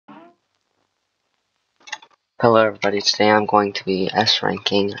Hello everybody, today I'm going to be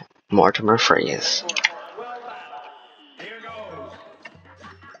S-ranking Mortimer Freeze.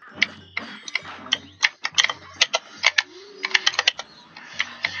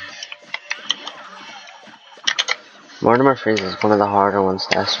 Mortimer Freeze is one of the harder ones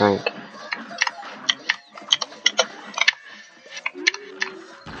to S-rank.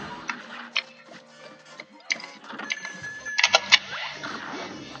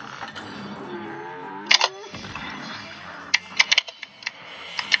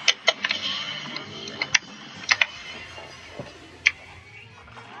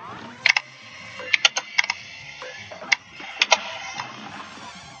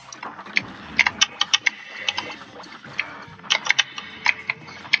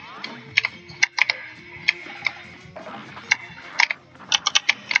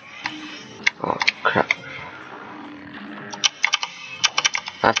 Oh crap.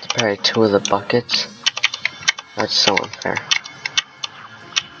 I have to parry two of the buckets? That's so unfair.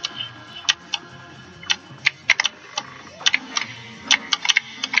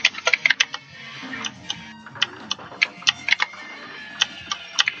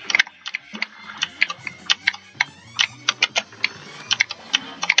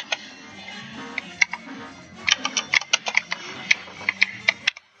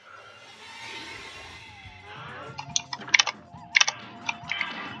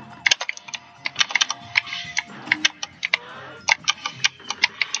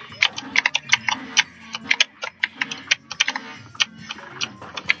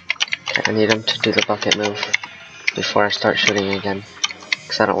 Okay, I need him to do the bucket move before I start shooting again,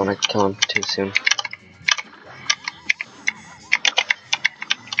 because I don't want to kill him too soon.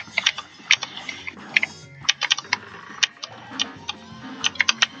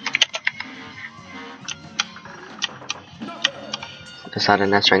 Decided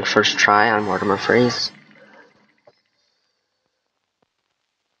an S-rank first try on Mortimer Freeze.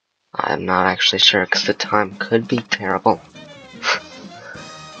 I'm not actually sure because the time could be terrible.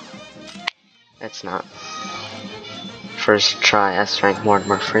 It's not. First try S-rank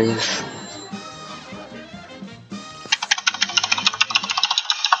Mortimer Freeze.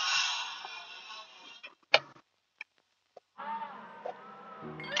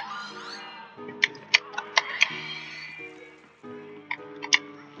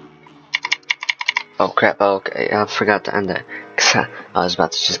 Oh crap, okay, I forgot to end it. I was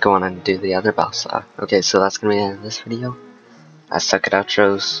about to just go on and do the other boss. Okay, so that's gonna be the end of this video. I suck at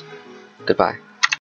outros. Goodbye.